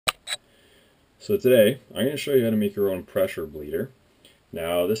So today I'm going to show you how to make your own pressure bleeder.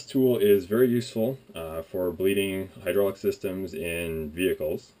 Now this tool is very useful for bleeding hydraulic systems in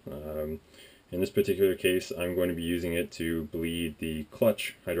vehicles. In this particular case I'm going to be using it to bleed the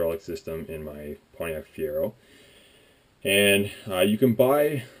clutch hydraulic system in my Pontiac Fiero. And you can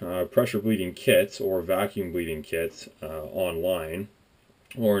buy pressure bleeding kits or vacuum bleeding kits online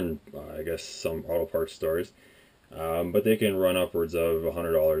or in I guess some auto parts stores, but they can run upwards of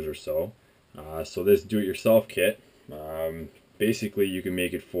 $100 or so. So this do-it-yourself kit, basically you can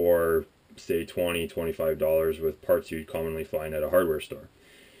make it for say $20–25 with parts you'd commonly find at a hardware store.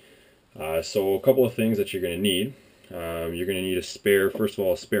 So a couple of things that you're going to need. You're going to need a spare, first of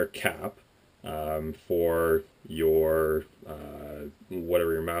all, a spare cap for your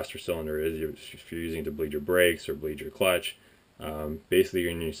whatever your master cylinder is. If you're using it to bleed your brakes or bleed your clutch, basically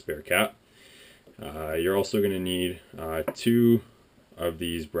you're going to need a spare cap. You're also going to need two of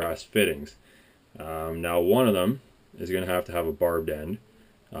these brass fittings. Now one of them is going to have a barbed end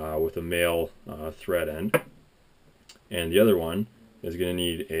with a male thread end, and the other one is going to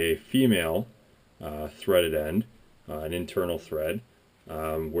need a female threaded end, an internal thread,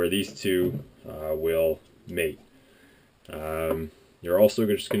 where these two will mate. You're also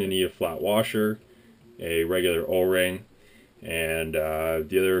just going to need a flat washer, a regular O-ring, and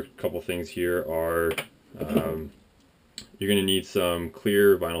the other couple things here are you're going to need some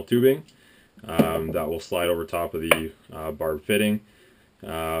clear vinyl tubing that will slide over top of the barb fitting.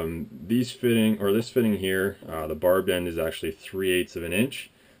 This fitting here, the barbed end is actually 3/8 of an inch.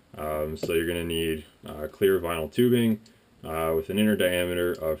 So you're going to need clear vinyl tubing with an inner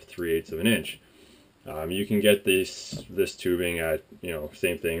diameter of 3/8 of an inch. You can get this tubing at,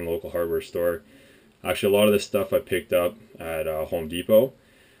 same thing, local hardware store. Actually, a lot of this stuff I picked up at Home Depot.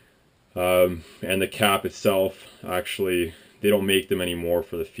 And the cap itself, actually, they don't make them anymore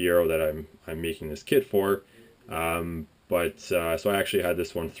for the Fiero that I'm making this kit for. So I actually had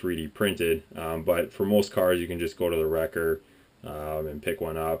this one 3D printed. But for most cars, you can just go to the wrecker and pick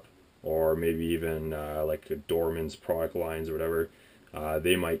one up, or maybe even like a Dorman's product lines or whatever.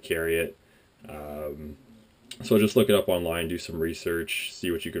 They might carry it. So just look it up online, do some research,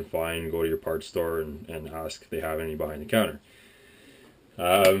 see what you can find, go to your parts store and ask if they have any behind the counter.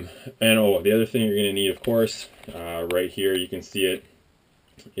 And the other thing you're going to need, of course, right here you can see it.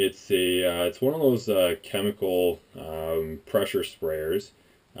 It's one of those chemical pressure sprayers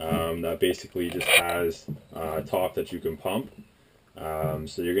that basically just has a top that you can pump.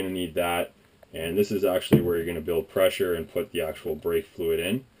 So you're going to need that, and this is actually where you're going to build pressure and put the actual brake fluid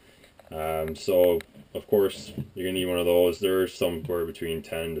in. So of course you're going to need one of those. They're somewhere between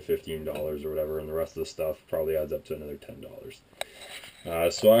 $10 to $15 or whatever, and the rest of the stuff probably adds up to another $10.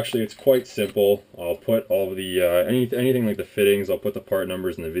 So actually it's quite simple. I'll put all of the anything like the fittings, I'll put the part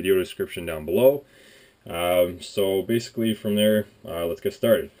numbers in the video description down below. So basically from there, let's get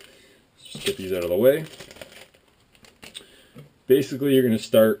started. Let's just get these out of the way. Basically you're going to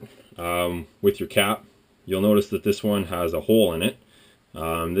start with your cap. You'll notice that this one has a hole in it.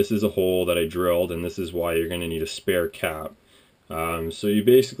 This is a hole that I drilled, and this is why you're going to need a spare cap. So you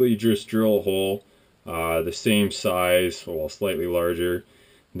basically just drill a hole the same size, well, slightly larger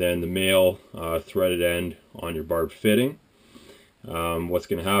than the male threaded end on your barbed fitting. What's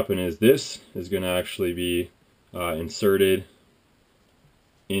going to happen is this is going to actually be inserted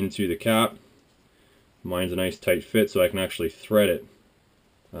into the cap. Mine's a nice tight fit, so I can actually thread it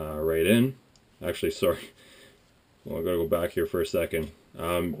right in. Actually, sorry, well, I've got to go back here for a second.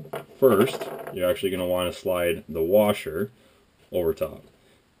 First, you're actually going to want to slide the washer over top.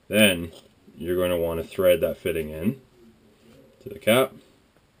 Then you're going to want to thread that fitting in to the cap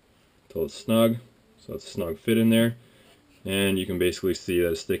until it's snug, so it's snug fit in there, and you can basically see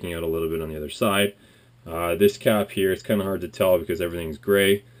that it's sticking out a little bit on the other side. This cap here, it's kind of hard to tell because everything's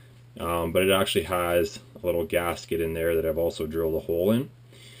gray, but it actually has a little gasket in there that I've also drilled a hole in.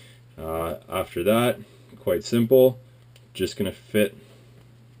 After that, quite simple, just going to fit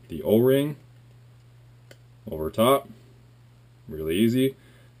the O-ring over top, really easy.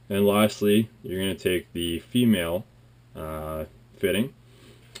 And lastly, you're going to take the female fitting,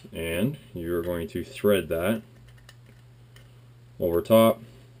 and you're going to thread that over top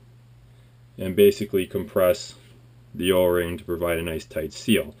and basically compress the O-ring to provide a nice tight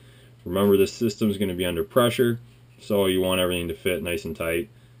seal. Remember, this system is going to be under pressure, so you want everything to fit nice and tight,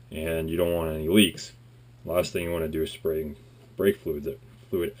 and you don't want any leaks. Last thing you want to do is spray brake fluid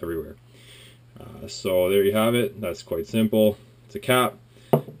everywhere. So there you have it. That's quite simple. It's a cap,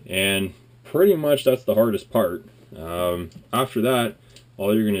 and pretty much that's the hardest part. After that,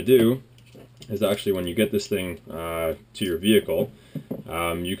 all you're going to do is actually, when you get this thing to your vehicle,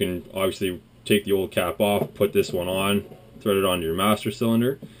 you can obviously take the old cap off, put this one on, thread it onto your master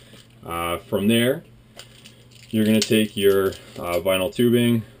cylinder. From there, you're going to take your vinyl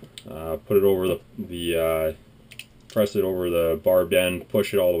tubing, put it over press it over the barbed end,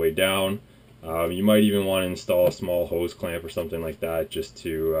 push it all the way down. You might even want to install a small hose clamp or something like that just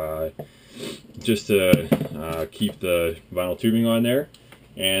to keep the vinyl tubing on there.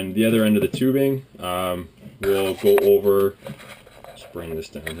 And the other end of the tubing will go over, just bring this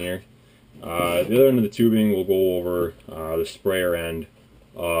down here. The other end of the tubing will go over the sprayer end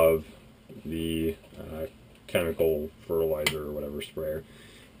of the chemical fertilizer or whatever sprayer.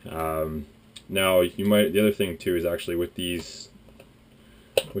 Now the other thing too is actually with these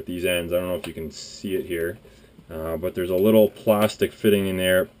ends, I don't know if you can see it here, but there's a little plastic fitting in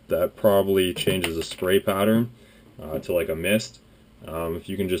there that probably changes the spray pattern to like a mist. If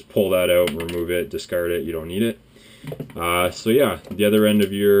you can just pull that out, remove it, discard it, you don't need it. So yeah, the other end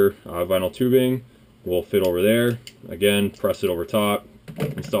of your vinyl tubing will fit over there. Again, press it over top,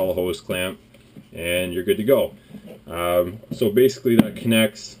 install a hose clamp, and you're good to go. So basically that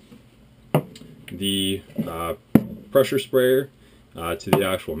connects the pressure sprayer to the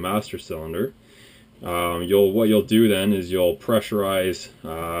actual master cylinder. What you'll do then is you'll pressurize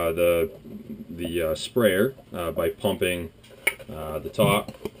the sprayer by pumping the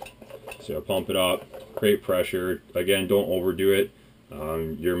top. So you'll pump it up, create pressure. Again, don't overdo it.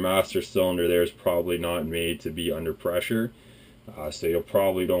 Your master cylinder there is probably not made to be under pressure, so you'll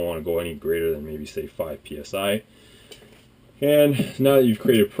probably don't want to go any greater than maybe say 5 psi. And now that you've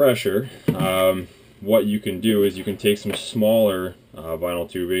created pressure, what you can do is you can take some smaller vinyl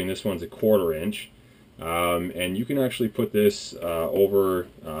tubing. This one's a 1/4 inch, and you can actually put this over,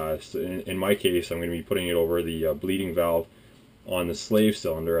 in my case I'm going to be putting it over the bleeding valve on the slave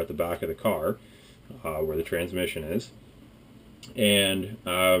cylinder at the back of the car, where the transmission is. And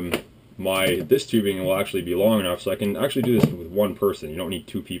this tubing will actually be long enough so I can actually do this with one person. You don't need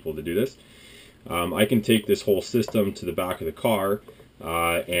 2 people to do this. I can take this whole system to the back of the car,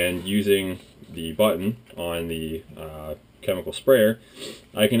 and using the button on the chemical sprayer,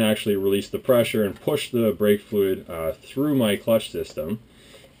 I can actually release the pressure and push the brake fluid through my clutch system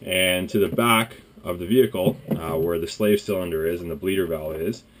and to the back of the vehicle, where the slave cylinder is and the bleeder valve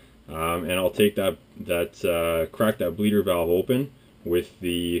is. And I'll take crack that bleeder valve open with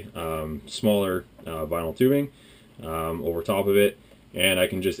the smaller vinyl tubing over top of it, and I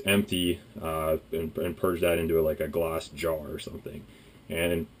can just empty and purge that into like a glass jar or something.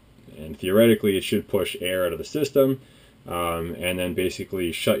 And theoretically it should push air out of the system, and then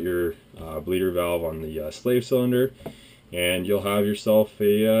basically shut your bleeder valve on the slave cylinder, and you'll have yourself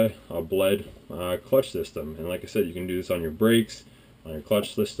a bled clutch system. And like I said, you can do this on your brakes, on your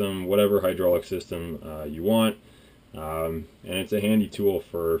clutch system, whatever hydraulic system you want. And it's a handy tool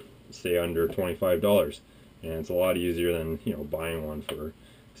for say under $25, and it's a lot easier than buying one for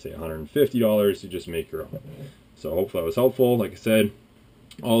say $150. You just make your own. So hopefully that was helpful. Like I said,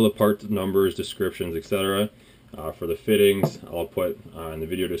 all the part numbers, descriptions, etc. For the fittings I'll put in the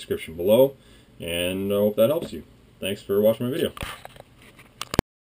video description below, and I hope that helps you. Thanks for watching my video.